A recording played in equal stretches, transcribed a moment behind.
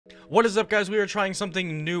What is up, guys? We are trying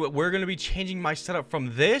something new. We're going to be changing my setup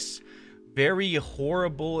from this very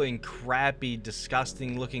horrible and crappy,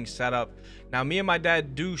 disgusting looking setup. Now, me and my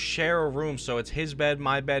dad do share a room, so it's his bed,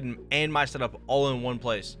 my bed, and my setup all in one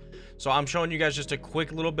place. So I'm showing you guys just a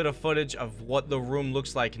quick little bit of footage of what the room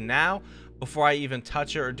looks like now before I even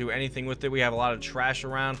touch it or do anything with it. We have a lot of trash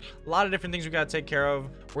around, a lot of different things we got to take care of.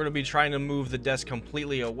 We're going to be trying to move the desk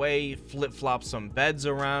completely away, flip-flop some beds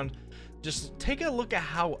around. Just take a look at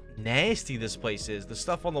how nasty this place is. The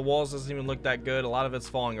stuff on the walls doesn't even look that good. A lot of it's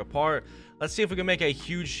falling apart. Let's see if we can make a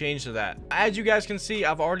huge change to that. As you guys can see,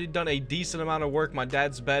 I've already done a decent amount of work. My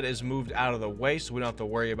dad's bed is moved out of the way, so we don't have to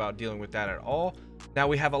worry about dealing with that at all. Now,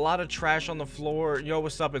 we have a lot of trash on the floor. Yo,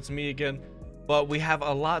 what's up? It's me again. But we have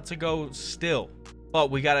a lot to go still.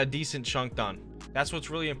 But we got a decent chunk done. That's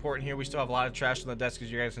what's really important here. We still have a lot of trash on the desk,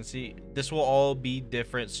 as you guys can see. This will all be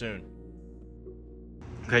different soon.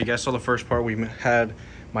 Okay, you guys saw the first part. We had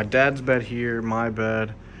my dad's bed here, my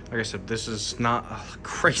bed. Like I said, this is not a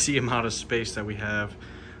crazy amount of space that we have.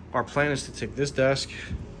 Our plan is to take this desk,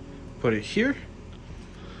 put it here,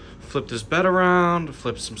 flip this bed around,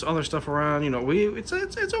 flip some other stuff around. You know, it's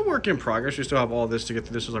a work in progress. We still have all this to get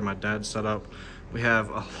through. This is like my dad's setup. We have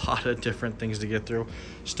a lot of different things to get through.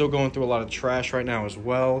 Still going through a lot of trash right now as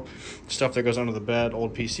well. Stuff that goes under the bed,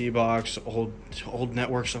 old PC box, old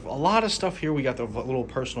network stuff. A lot of stuff here. We got the little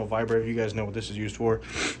personal vibrator. You guys know what this is used for.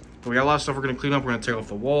 We got a lot of stuff we're going to clean up. We're going to take off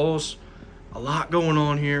the walls. A lot going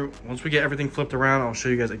on here. Once we get everything flipped around, I'll show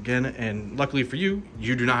you guys again. And luckily for you,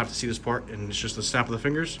 you do not have to see this part. And it's just a snap of the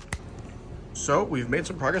fingers. So we've made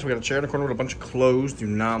some progress. We got a chair in the corner with a bunch of clothes. Do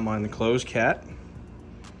not mind the clothes. Cat's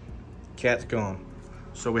gone.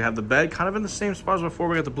 So we have the bed kind of in the same spot as before.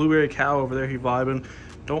 We got the blueberry cow over there. He vibing.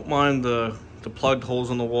 Don't mind the plugged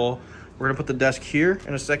holes in the wall. We're going to put the desk here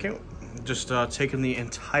in a second. Just taking the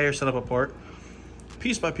entire setup apart.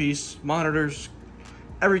 Piece by piece. Monitors.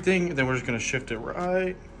 Everything. And then we're just going to shift it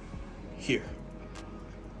right here.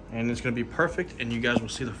 And it's going to be perfect. And you guys will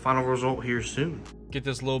see the final result here soon. Get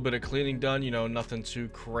this little bit of cleaning done. You know, nothing too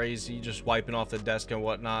crazy. Just wiping off the desk and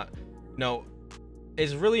whatnot. No.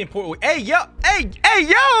 It's really important. Hey, yo! Hey,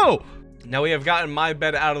 yo! Now we have gotten my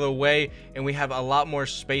bed out of the way, and we have a lot more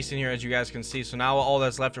space in here, as you guys can see. So now all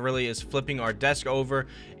that's left really is flipping our desk over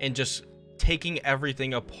and just taking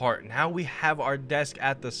everything apart. Now we have our desk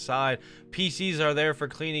at the side. PCs are there for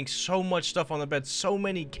cleaning. So much stuff on the bed, so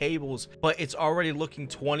many cables, but it's already looking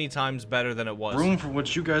 20 times better than it was. Room for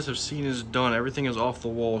what you guys have seen is done. Everything is off the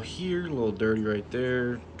wall here. A little dirty right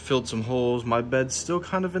there. Filled some holes. My bed's still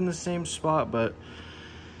kind of in the same spot, but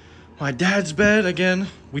my dad's bed, again,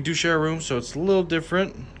 we do share a room, so it's a little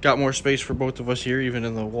different. Got more space for both of us here, even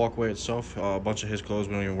in the walkway itself. A bunch of his clothes,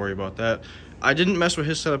 we don't even worry about that. I didn't mess with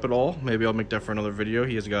his setup at all. Maybe I'll make that for another video.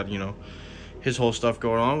 He has got, you know, his whole stuff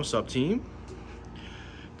going on. What's up, team?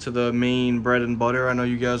 To the main bread and butter I know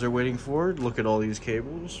you guys are waiting for. Look at all these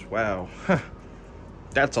cables. Wow.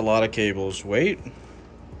 That's a lot of cables. Wait.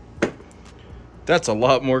 That's a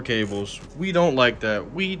lot more cables. We don't like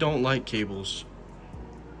that. We don't like cables.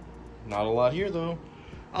 Not a lot here, though.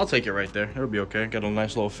 I'll take it right there. It'll be okay. Got a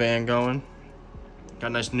nice little fan going. Got a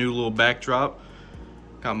nice new little backdrop.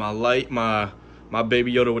 Got my light, my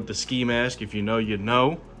Baby Yoda with the ski mask. If you know, you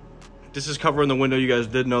know. This is covering the window. You guys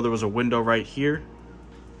did know there was a window right here.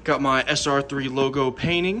 Got my SR3 logo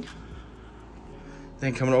painting.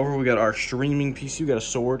 Then coming over, we got our streaming PC. We got a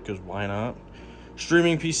sword, because why not?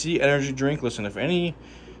 Streaming PC, energy drink. Listen, if any,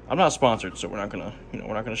 I'm not sponsored, so we're not gonna,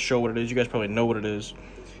 we're not gonna show what it is. You guys probably know what it is.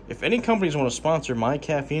 If any companies want to sponsor my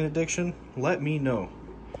caffeine addiction, let me know.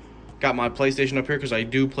 Got my PlayStation up here because I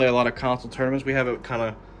do play a lot of console tournaments. We have it kind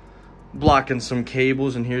of blocking some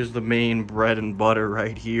cables, and here's the main bread and butter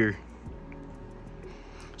right here.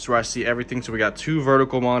 So where I see everything. So we got 2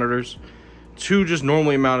 vertical monitors, 2 just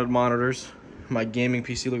normally mounted monitors. My gaming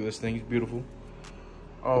PC, look at this thing, it's beautiful.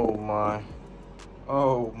 Oh my.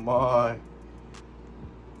 Oh my.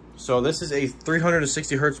 So this is a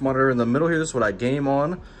 360 hertz monitor in the middle here. This is what I game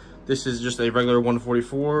on. This is just a regular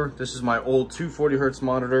 144. This is my old 240 hertz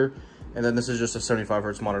monitor. And then this is just a 75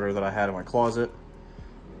 hertz monitor that I had in my closet.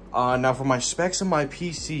 Now for my specs of my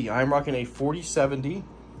PC, I'm rocking a 4070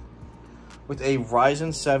 with a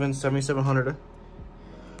Ryzen 7 7700.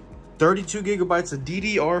 32 gigabytes of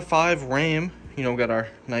DDR5 RAM. You know, we got our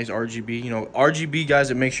nice RGB. You know, RGB,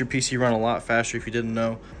 guys, it makes your PC run a lot faster if you didn't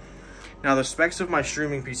know. Now the specs of my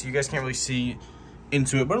streaming PC, you guys can't really see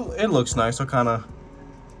into it, but it looks nice. I'll kind of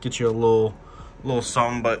get you a little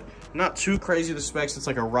something, but not too crazy the specs. It's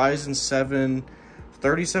like a Ryzen 7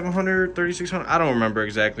 3700, 3600, I don't remember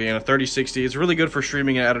exactly, and a 3060. It's really good for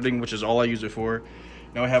streaming and editing, which is all I use it for.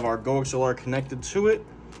 Now we have our GoXLR connected to it.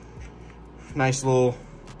 Nice little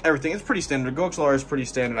everything. It's pretty standard. GoXLR is pretty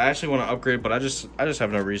standard. I actually want to upgrade, but I just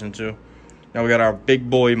have no reason to. Now we got our big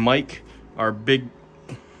boy mic, our big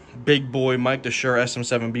boy mic, the Shure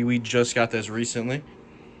SM7B. We just got this recently.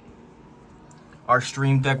 Our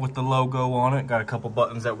Stream Deck with the logo on it. Got a couple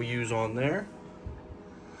buttons that we use on there.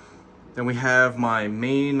 Then we have my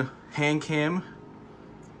main hand cam,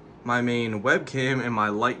 my main webcam, and my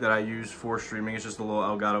light that I use for streaming. It's just a little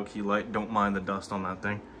Elgato key light. Don't mind the dust on that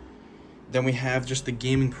thing. Then we have just the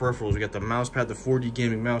gaming peripherals. We got the mouse pad, the 4D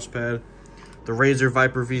gaming mouse pad, the Razer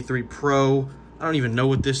Viper V3 Pro. I don't even know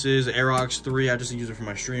what this is. Aerox 3, I just use it for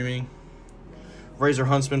my streaming. Razer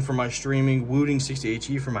Huntsman for my streaming. Wooting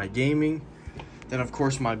 60HE for my gaming. Then, of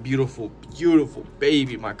course, my beautiful, beautiful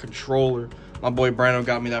baby, my controller. My boy Brando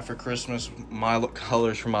got me that for Christmas. My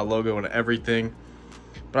colors for my logo and everything.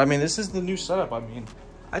 But, I mean, this is the new setup. I mean,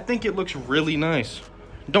 I think it looks really nice.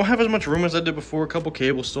 Don't have as much room as I did before. A couple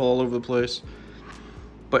cables still all over the place.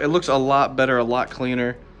 But it looks a lot better, a lot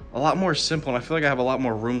cleaner, a lot more simple. And I feel like I have a lot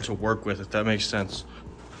more room to work with, if that makes sense.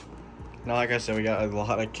 Now, like I said, we got a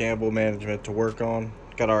lot of cable management to work on.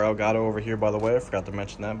 Got our Elgato over here, by the way. I forgot to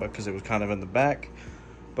mention that, but because it was kind of in the back.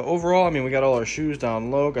 But overall, I mean, we got all our shoes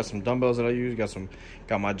down low. Got some dumbbells that I use.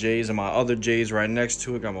 Got my J's and my other J's right next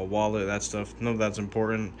to it. Got my wallet, that stuff. None of that's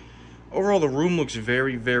important. Overall, the room looks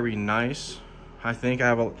very, very nice. I think I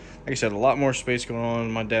have, like I said, a lot more space going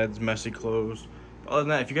on. My dad's messy clothes. But other than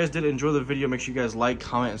that, if you guys did enjoy the video, make sure you guys like,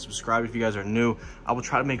 comment, and subscribe if you guys are new. I will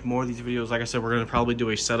try to make more of these videos. Like I said, we're going to probably do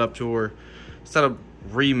a setup tour, setup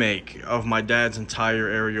remake of my dad's entire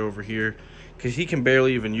area over here, because he can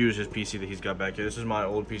barely even use his PC that he's got back here. This is my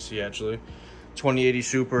old PC, actually. 2080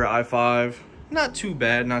 Super i5. Not too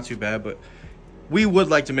bad, but we would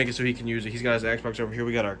like to make it so he can use it. He's got his Xbox over here.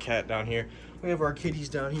 We got our cat down here. We have our kitties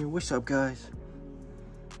down here. What's up, guys?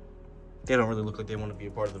 They don't really look like they want to be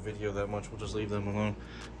a part of the video that much. We'll just leave them alone.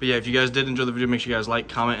 But yeah, if you guys did enjoy the video, make sure you guys like,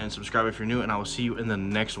 comment, and subscribe if you're new, and I will see you in the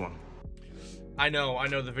next one. I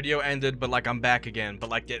know the video ended, but like I'm back again, but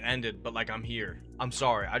like it ended, but like I'm here. I'm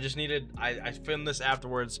sorry. I just needed, I filmed this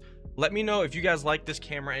afterwards. Let me know if you guys like this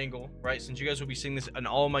camera angle, right? Since you guys will be seeing this in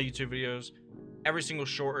all of my YouTube videos, every single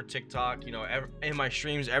short or TikTok, you know, in my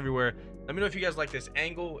streams, everywhere. Let me know if you guys like this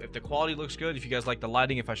angle, if the quality looks good, if you guys like the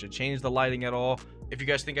lighting, if I should change the lighting at all, if you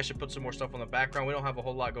guys think I should put some more stuff on the background. We don't have a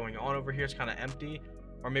whole lot going on over here. It's kind of empty.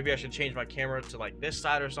 Or maybe I should change my camera to like this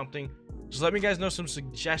side or something. Just let me guys know some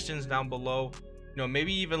suggestions down below. You know,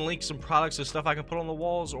 maybe even link some products and stuff I can put on the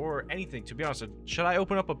walls or anything. To be honest, should I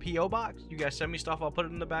open up a PO box? You guys send me stuff, I'll put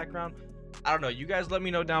it in the background. I don't know. You guys let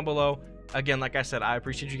me know down below. Again, like I said, I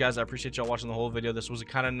appreciate you guys. I appreciate y'all watching the whole video. This was a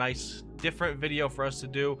kind of nice, different video for us to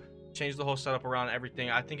do. Change the whole setup around, everything.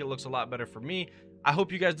 I think it looks a lot better for me. I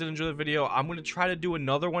hope you guys did enjoy the video. I'm going to try to do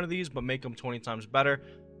another one of these, but make them 20 times better.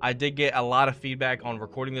 I did get a lot of feedback on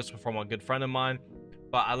recording this from a good friend of mine.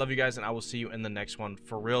 But I love you guys, and I will see you in the next one.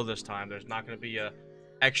 For real this time. There's not going to be a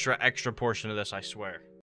extra portion of this, I swear.